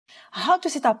How to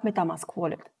set up Metamask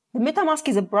wallet. The Metamask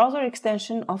is a browser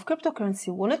extension of cryptocurrency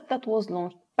wallet that was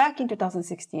launched back in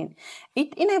 2016.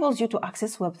 It enables you to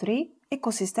access Web3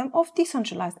 ecosystem of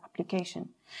decentralized application.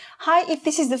 Hi, if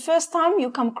this is the first time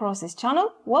you come across this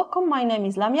channel, welcome. My name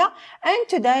is Lamia, and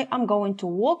today I'm going to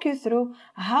walk you through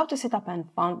how to set up and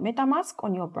fund Metamask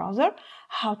on your browser,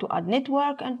 how to add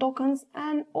network and tokens,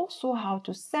 and also how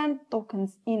to send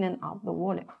tokens in and out the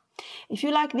wallet. If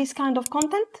you like this kind of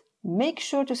content, make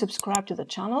sure to subscribe to the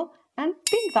channel and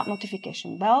ping that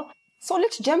notification bell. So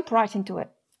let's jump right into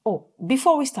it. Oh,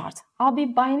 before we start, I'll be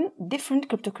buying different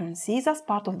cryptocurrencies as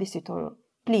part of this tutorial.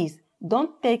 Please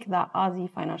don't take that as a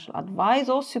financial advice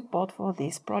or support for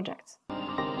these projects.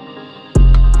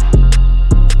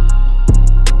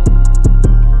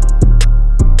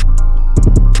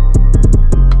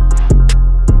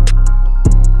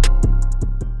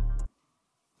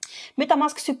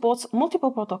 Metamask supports multiple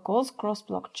protocols cross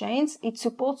blockchains. It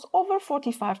supports over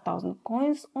 45,000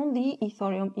 coins on the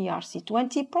Ethereum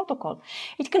ERC20 protocol.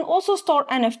 It can also store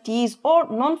NFTs or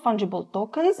non-fungible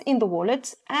tokens in the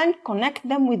wallets and connect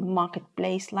them with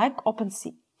marketplace like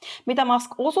OpenSea. Metamask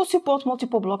also supports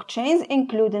multiple blockchains,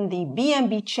 including the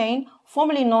BNB chain,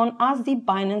 formerly known as the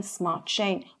Binance Smart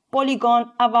Chain,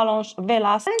 Polygon, Avalanche,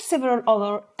 Velas, and several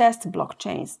other test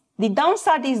blockchains. The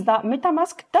downside is that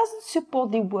Metamask doesn't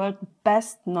support the world's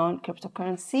best known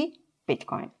cryptocurrency,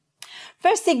 Bitcoin.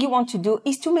 First thing you want to do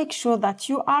is to make sure that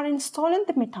you are installing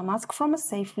the Metamask from a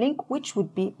safe link, which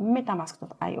would be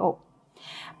metamask.io,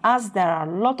 as there are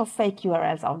a lot of fake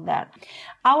URLs out there.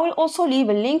 I will also leave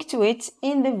a link to it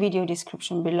in the video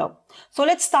description below. So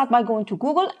let's start by going to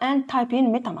Google and type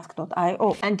in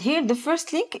metamask.io. And here the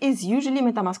first link is usually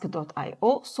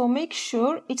metamask.io, so make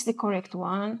sure it's the correct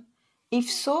one. If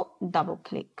so, double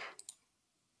click.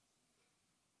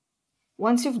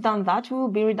 Once you've done that, we will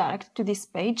be redirected to this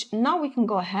page. Now we can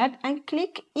go ahead and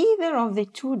click either of the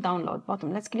two download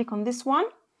buttons. Let's click on this one.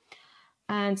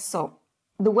 And so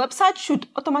the website should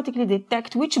automatically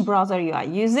detect which browser you are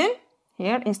using.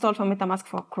 Here, install for Metamask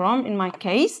for Chrome in my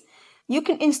case. You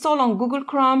can install on Google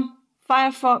Chrome,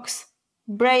 Firefox,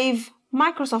 Brave,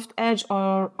 Microsoft Edge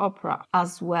or Opera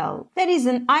as well. There is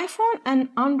an iPhone and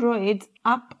Android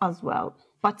app as well.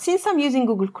 But since I'm using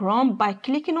Google Chrome, by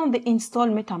clicking on the Install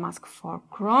Metamask for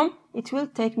Chrome, it will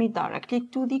take me directly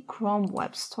to the Chrome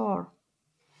Web Store.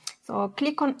 So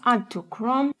click on Add to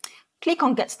Chrome. Click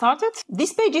on Get Started.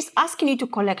 This page is asking you to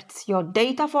collect your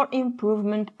data for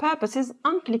improvement purposes.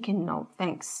 I'm clicking No,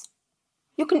 thanks.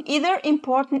 You can either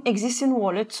import an existing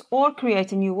wallet or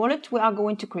create a new wallet. We are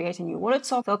going to create a new wallet,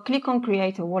 so click on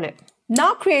Create a Wallet.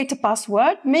 Now create a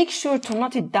password. Make sure to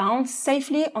note it down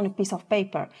safely on a piece of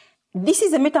paper. This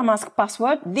is a Metamask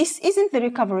password. This isn't the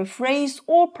recovery phrase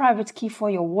or private key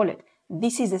for your wallet.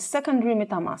 This is a secondary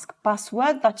Metamask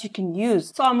password that you can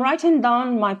use. So I'm writing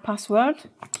down my password.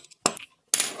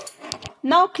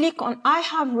 Now click on I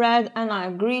have read and I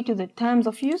agree to the terms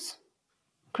of use.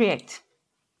 Create.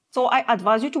 So I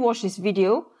advise you to watch this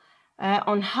video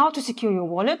on how to secure your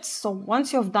wallet. So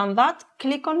once you've done that,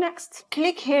 click on Next.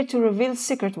 Click here to reveal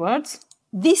secret words.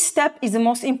 This step is the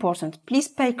most important. Please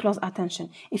pay close attention.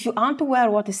 If you aren't aware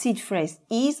what a seed phrase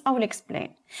is, I will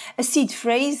explain. A seed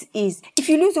phrase is if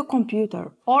you lose your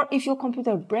computer or if your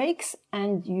computer breaks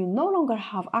and you no longer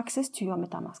have access to your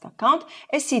Metamask account,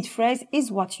 a seed phrase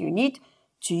is what you need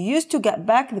to use to get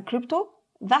back the crypto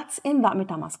that's in that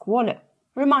Metamask wallet.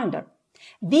 Reminder.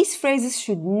 These phrases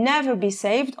should never be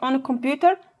saved on a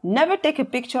computer, never take a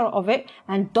picture of it,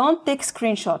 and don't take a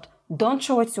screenshot. Don't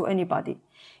show it to anybody.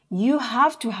 You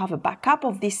have to have a backup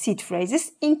of these seed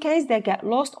phrases in case they get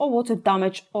lost or water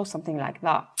damage or something like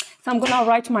that. So I'm going to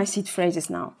write my seed phrases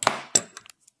now.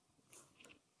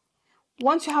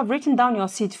 Once you have written down your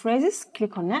seed phrases,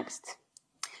 click on Next.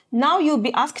 Now you'll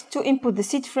be asked to input the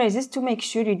seed phrases to make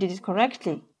sure you did it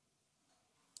correctly.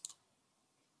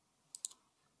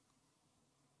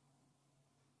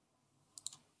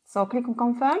 So click on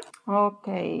Confirm.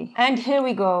 Okay. And here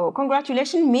we go.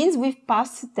 Congratulations means we've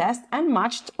passed the test and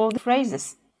matched all the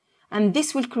phrases. And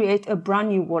this will create a brand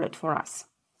new wallet for us.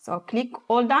 So click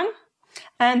All Done.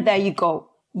 And there you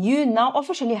go. You now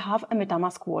officially have a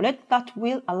Metamask wallet that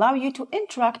will allow you to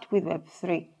interact with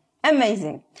Web3.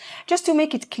 Amazing. Just to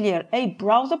make it clear, a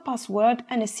browser password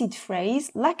and a seed phrase,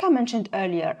 like I mentioned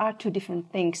earlier, are two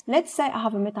different things. Let's say I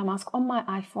have a Metamask on my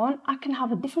iPhone. I can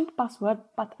have a different password,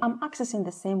 but I'm accessing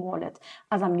the same wallet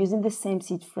as I'm using the same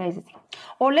seed phrases.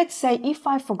 Or let's say if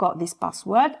I forgot this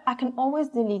password, I can always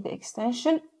delete the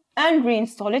extension and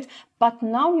reinstall it. But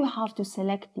now you have to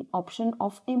select the option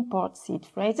of import seed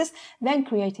phrases, then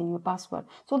create a new password.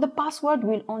 So the password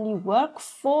will only work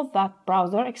for that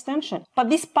browser extension. But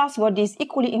this password is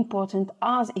equally important,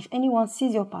 as if anyone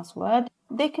sees your password,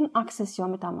 they can access your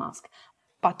MetaMask,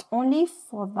 but only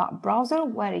for that browser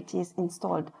where it is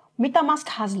installed. MetaMask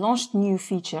has launched new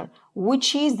feature,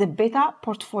 which is the beta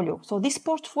portfolio. So this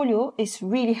portfolio is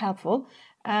really helpful.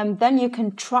 Then you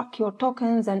can track your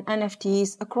tokens and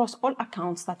NFTs across all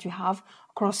accounts that you have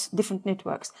across different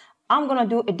networks. I'm gonna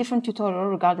do a different tutorial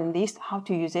regarding this, how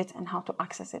to use it and how to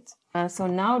access it. So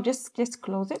now just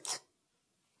close it.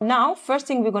 Now, first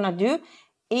thing we're gonna do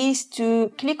is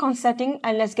to click on setting,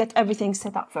 and let's get everything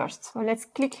set up first. So let's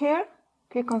click here,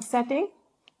 click on setting.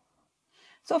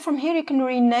 So from here you can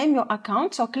rename your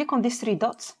account. So click on these three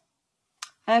dots,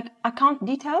 account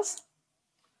details.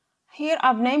 Here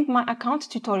I've named my account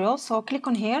tutorial, so click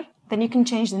on here, then you can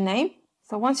change the name.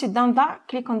 So once you've done that,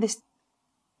 click on this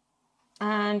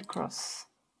and cross.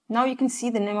 Now you can see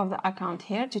the name of the account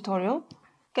here, tutorial.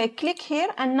 Okay, click here,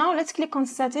 and now let's click on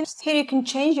settings. Here you can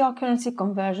change your currency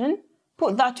conversion,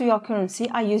 put that to your currency.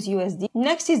 I use USD.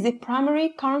 Next is the primary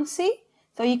currency.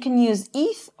 So you can use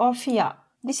ETH or fiat.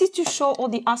 This is to show all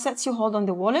the assets you hold on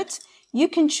the wallet. You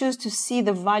can choose to see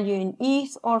the value in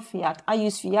ETH or fiat. I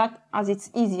use fiat as it's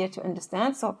easier to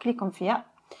understand, so click on fiat.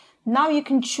 Now you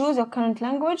can choose your current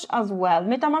language as well.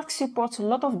 MetaMask supports a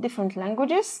lot of different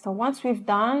languages. So once we've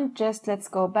done, let's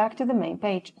go back to the main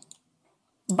page.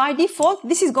 By default,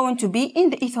 this is going to be in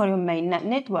the Ethereum mainnet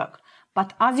network.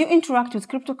 But as you interact with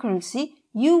cryptocurrency,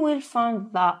 you will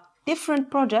find that different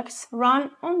projects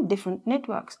run on different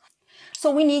networks.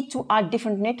 So we need to add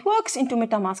different networks into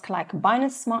MetaMask, like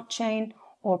Binance Smart Chain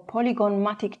or Polygon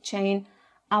Matic Chain,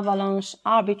 Avalanche,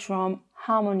 Arbitrum,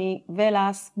 Harmony,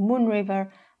 Velas,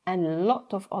 Moonriver, and a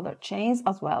lot of other chains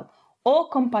as well, all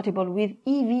compatible with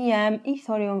EVM,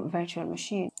 Ethereum Virtual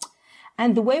Machine.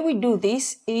 And the way we do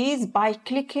this is by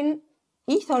clicking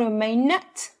Ethereum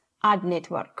Mainnet, Add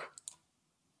Network.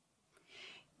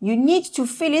 You need to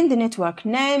fill in the network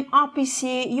name,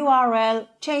 RPC, URL,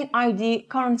 chain ID,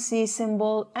 currency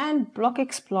symbol, and block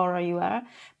explorer URL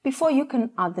before you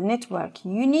can add the network.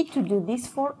 You need to do this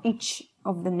for each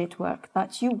of the network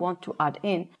that you want to add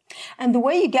in. And the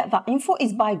way you get that info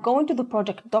is by going to the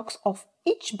project docs of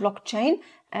each blockchain,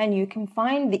 and you can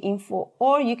find the info,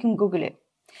 or you can Google it.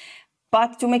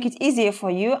 But to make it easier for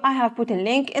you, I have put a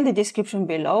link in the description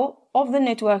below of the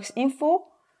network's info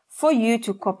for you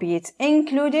to copy it,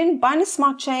 including Binance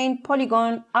Smart Chain,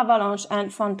 Polygon, Avalanche,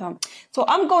 and Phantom. So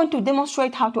I'm going to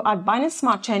demonstrate how to add Binance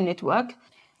Smart Chain network.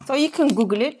 So you can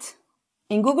Google it.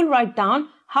 In Google, write down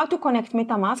how to connect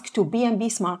MetaMask to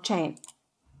BNB Smart Chain.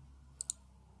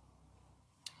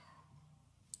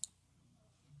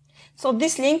 So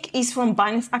this link is from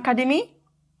Binance Academy.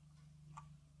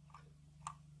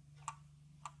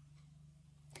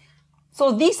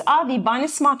 So these are the Binance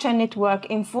Smart Chain network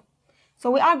info. So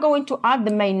we are going to add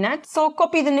the mainnet. So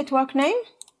copy the network name.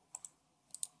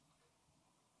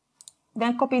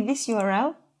 Then copy this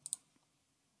URL.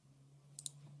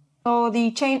 So the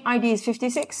chain ID is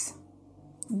 56,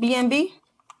 BNB,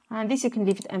 and this you can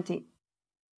leave it empty.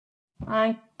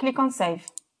 And click on save.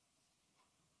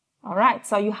 All right,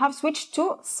 so you have switched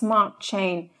to Smart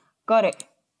Chain. Got it.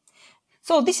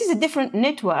 So this is a different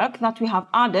network that we have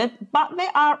added, but they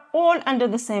are all under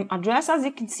the same address. As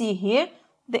you can see here,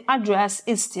 the address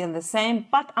is still the same,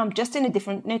 but I'm just in a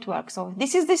different network. So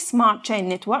this is the Smart Chain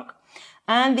network,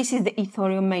 and this is the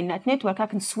Ethereum mainnet network. I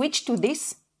can switch to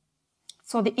this.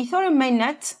 So the Ethereum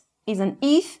mainnet is on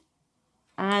ETH,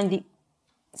 and the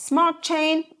Smart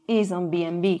Chain is on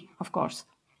BNB, of course.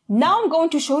 Now I'm going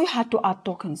to show you how to add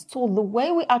tokens. So the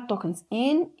way we add tokens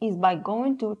in is by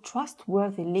going to a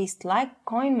trustworthy list like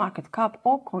CoinMarketCap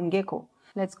or CoinGecko.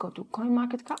 Let's go to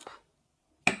CoinMarketCap.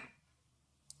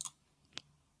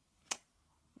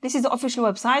 This is the official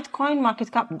website,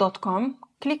 coinmarketcap.com.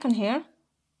 Click on here.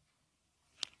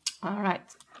 All right.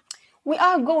 We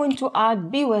are going to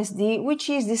add BUSD, which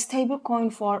is the stable coin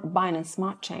for Binance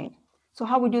Smart Chain. So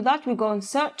how we do that? We go and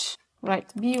search,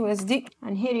 right, BUSD,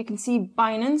 and here you can see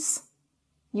Binance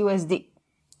USD.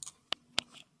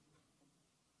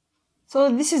 So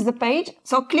this is the page.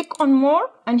 So click on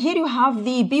more, and here you have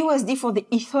the BUSD for the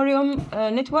Ethereum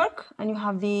network, and you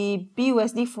have the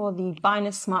BUSD for the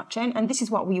Binance Smart Chain, and this is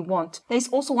what we want. There is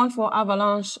also one for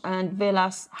Avalanche and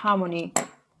Velas, Harmony,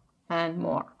 and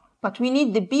more. But we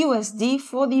need the BUSD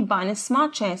for the Binance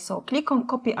Smart Chain. So click on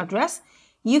copy address.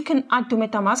 You can add to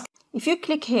MetaMask. If you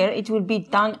click here, it will be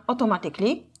done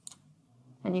automatically.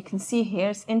 And you can see here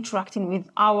it's interacting with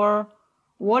our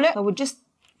wallet. So we just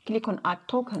click on add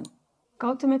token.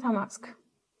 Go to MetaMask.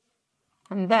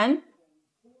 And then,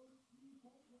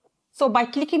 so by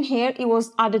clicking here, it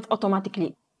was added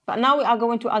automatically. But now we are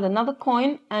going to add another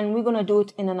coin and we're going to do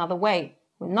it in another way.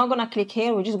 We're not going to click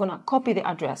here. We're just going to copy the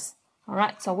address. All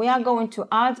right. So we are going to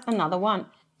add another one.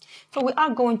 So we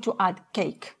are going to add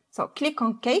cake. So click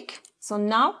on cake. So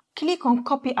now click on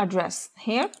copy address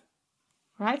here.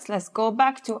 Right. So let's go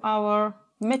back to our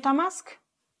MetaMask.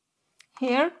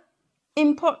 Here,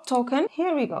 import token.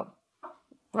 Here we go.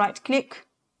 Right click,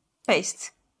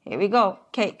 paste. Here we go.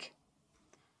 Cake.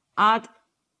 Add.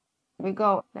 Here we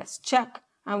go. Let's check.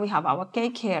 And we have our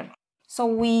cake here. So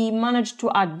we managed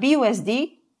to add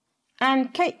BUSD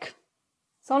and cake.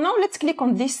 So now let's click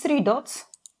on these three dots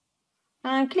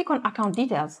and click on account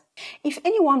details. If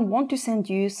anyone wants to send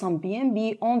you some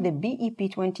BNB on the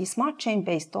BEP20 smart chain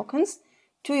based tokens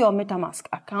to your MetaMask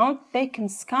account, they can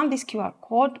scan this QR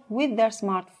code with their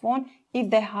smartphone if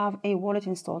they have a wallet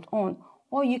installed on,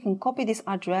 or you can copy this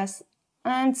address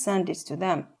and send it to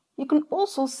them. You can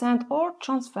also send or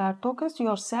transfer tokens to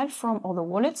yourself from other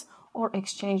wallets or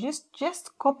exchanges.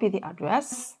 Just copy the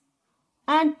address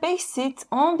and paste it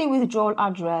on the withdrawal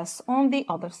address on the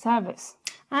other service.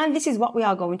 And this is what we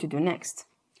are going to do next.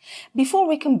 Before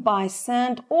we can buy,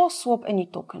 send or swap any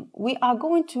token, we are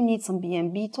going to need some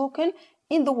BNB token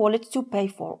in the wallet to pay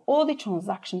for all the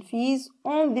transaction fees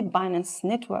on the Binance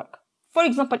network. For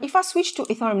example, if I switch to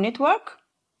Ethereum network,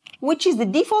 which is the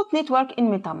default network in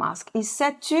MetaMask, is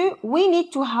set to, we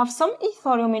need to have some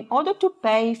Ethereum in order to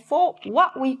pay for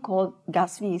what we call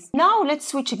gas fees. Now let's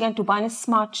switch again to Binance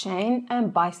Smart Chain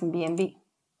and buy some BNB.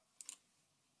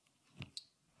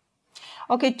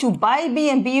 Okay, to buy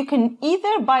BNB, you can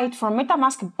either buy it from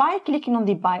MetaMask by clicking on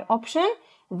the buy option.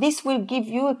 This will give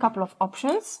you a couple of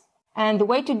options. And the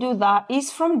way to do that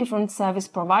is from different service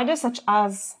providers such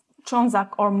as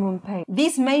Transact or MoonPay.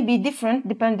 These may be different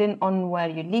depending on where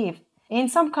you live. In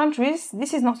some countries,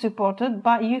 this is not supported,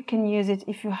 but you can use it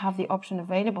if you have the option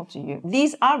available to you.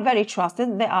 These are very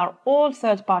trusted. They are all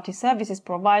third-party services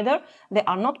provider. They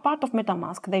are not part of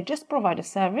MetaMask. They just provide a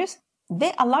service.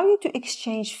 They allow you to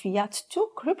exchange fiat to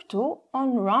crypto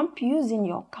on ramp using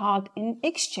your card in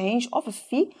exchange of a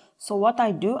fee. So what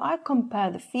I do, I compare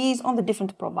the fees on the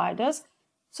different providers.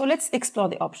 So let's explore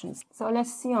the options. So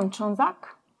let's see on Transact.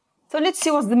 So let's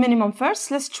see what's the minimum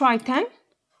first. Let's try 10.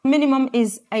 Minimum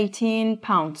is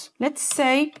 £18. Let's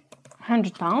say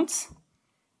 £100.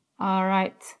 All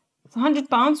right. So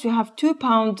 £100, you have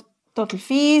 £2 total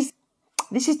fees.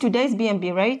 This is today's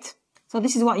BNB rate. So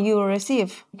this is what you will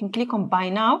receive. You can click on buy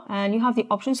now and you have the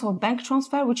options for bank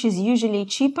transfer, which is usually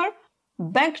cheaper.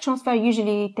 Bank transfer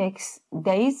usually takes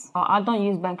days. I don't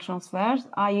use bank transfers.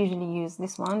 I usually use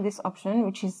this one, this option,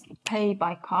 which is pay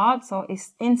by card. So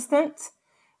it's instant.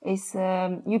 It's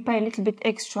you pay a little bit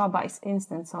extra, but it's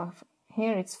instant. So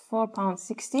here it's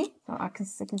 £4.60. So I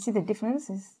can see the difference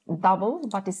is double,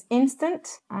 but it's instant.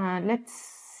 And let's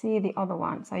see the other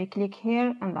one. So you click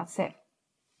here and that's it.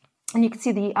 And you can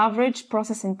see the average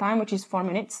processing time, which is 4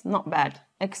 minutes. Not bad.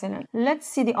 Excellent. Let's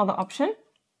see the other option.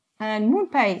 And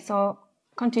MoonPay. So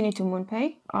continue to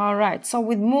MoonPay. All right. So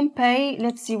with MoonPay,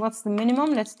 let's see what's the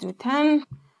minimum. Let's do 10.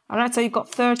 All right. So you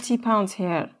got £30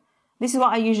 here. This is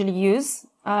what I usually use.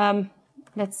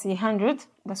 Let's see, 100.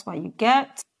 That's what you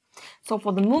get. So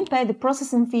for the MoonPay, the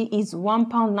processing fee is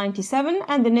 £1.97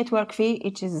 and the network fee,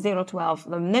 which is $0.12.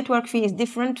 The network fee is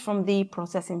different from the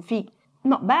processing fee.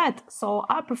 Not bad. So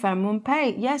I prefer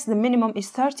MoonPay. Yes, the minimum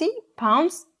is £30,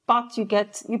 but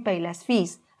you pay less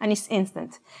fees and it's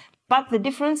instant. But the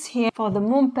difference here, for the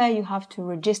MoonPay, you have to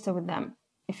register with them.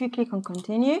 If you click on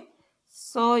continue,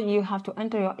 so you have to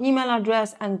enter your email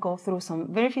address and go through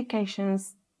some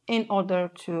verifications in order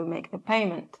to make the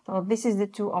payment. So this is the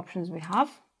two options we have.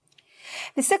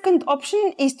 The second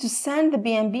option is to send the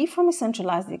BNB from a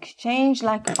centralized exchange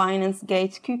like Binance,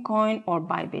 Gate, KuCoin or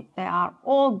Bybit. They are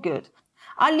all good.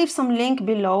 I'll leave some link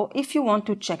below if you want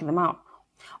to check them out.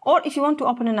 Or if you want to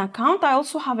open an account, I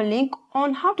also have a link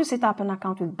on how to set up an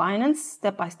account with Binance,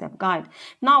 step-by-step guide.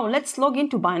 Now let's log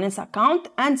into Binance account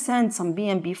and send some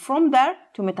BNB from there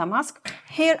to MetaMask.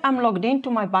 Here I'm logged into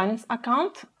my Binance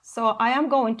account. So I am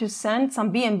going to send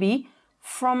some BNB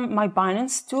from my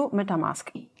Binance to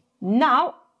MetaMask.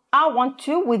 Now I want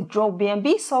to withdraw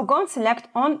BNB, so go and select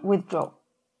on withdraw.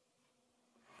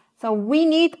 So we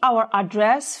need our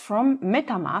address from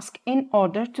MetaMask in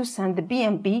order to send the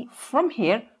BNB from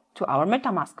here to our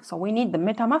MetaMask. So we need the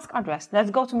MetaMask address. Let's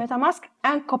go to MetaMask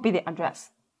and copy the address.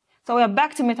 So we are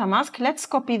back to MetaMask. Let's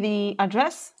copy the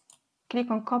address. Click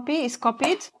on copy, it's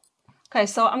copied. Okay,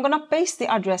 so I'm gonna paste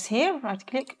the address here, right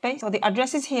click, paste. So the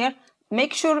address is here.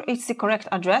 Make sure it's the correct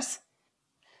address.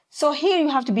 So here you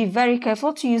have to be very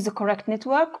careful to use the correct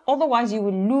network, otherwise you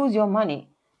will lose your money.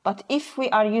 But if we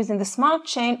are using the smart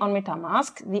chain on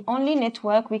MetaMask, the only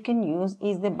network we can use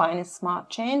is the Binance Smart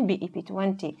Chain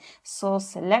BEP20. So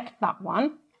select that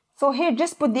one. So here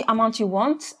just put the amount you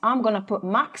want. I'm gonna put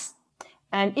max.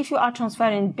 And if you are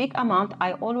transferring big amount,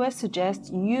 I always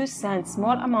suggest you send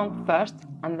small amount first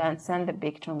and then send the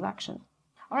big transaction.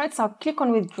 All right, so click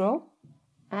on withdraw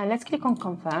and let's click on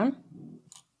confirm.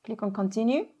 Click on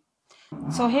continue.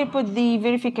 So here put the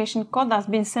verification code that's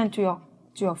been sent to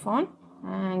your phone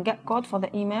and get code for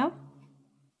the email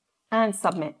and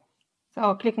submit.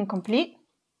 So click on complete.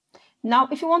 Now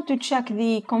if you want to check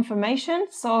the confirmation,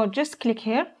 so just click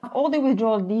here, all the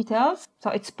withdrawal details. So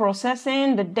it's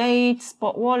processing, the date,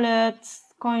 spot wallet,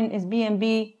 coin is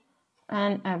BNB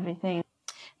and everything.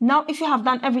 Now if you have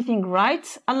done everything right,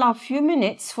 allow a few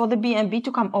minutes for the BNB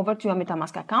to come over to your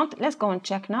MetaMask account. Let's go and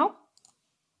check now.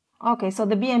 Okay, so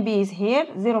the BNB is here,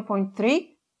 0.3.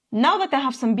 Now that I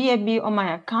have some BNB on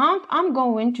my account, I'm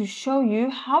going to show you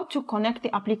how to connect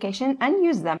the application and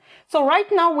use them. So right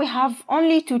now we have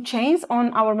only 2 chains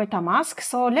on our MetaMask.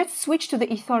 So let's switch to the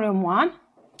Ethereum one.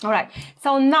 All right,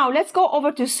 so now let's go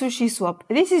over to SushiSwap.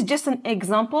 This is just an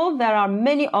example. There are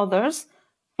many others,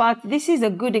 but this is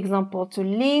a good example to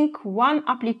link one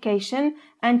application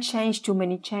and change too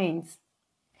many chains.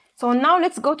 So now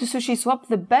let's go to SushiSwap.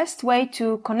 The best way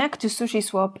to connect to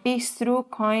SushiSwap is through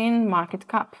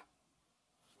CoinMarketCap.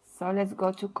 So let's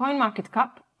go to CoinMarketCap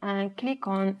and click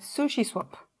on SushiSwap.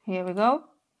 Here we go.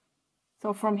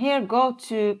 So from here, go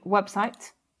to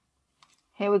website.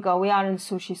 Here we go. We are in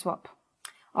SushiSwap.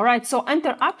 All right, so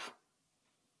enter app.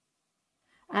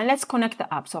 And let's connect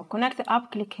the app. So connect the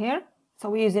app, click here.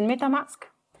 So we're using MetaMask.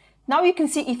 Now you can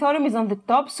see Ethereum is on the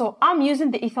top. So I'm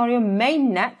using the Ethereum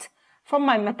mainnet from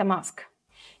my MetaMask.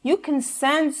 You can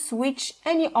send, switch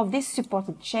any of these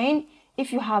supported chain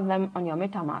if you have them on your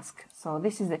MetaMask. So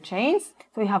this is the chains.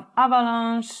 So you have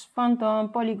Avalanche, Phantom,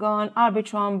 Polygon,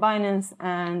 Arbitrum, Binance,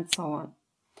 and so on.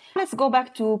 Let's go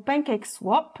back to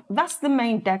PancakeSwap. That's the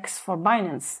main DEX for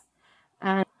Binance.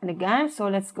 And again, so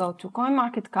let's go to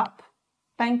CoinMarketCap,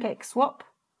 PancakeSwap,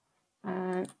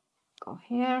 and go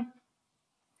here,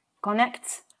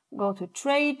 connect, go to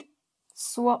trade,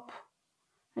 swap,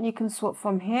 and you can swap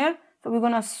from here. So we're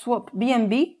gonna swap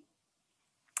BNB.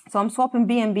 So I'm swapping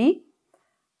BNB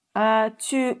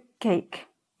to cake.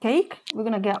 We're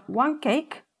gonna get 1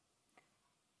 cake.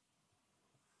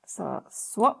 So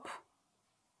swap,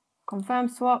 confirm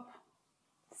swap.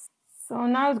 So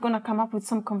now it's gonna come up with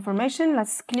some confirmation.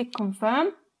 Let's click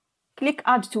confirm. Click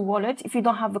add to wallet if you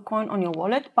don't have the coin on your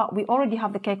wallet, but we already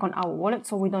have the cake on our wallet,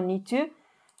 so we don't need to.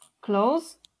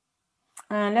 Close.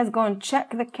 And let's go and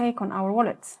check the cake on our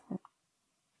wallet.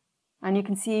 And you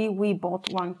can see we bought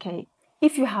 1 cake.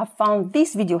 If you have found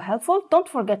this video helpful, don't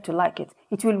forget to like it.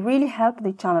 It will really help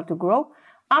the channel to grow.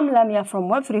 I'm Lamia from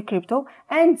Web3 Crypto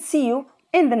and see you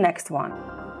in the next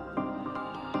one.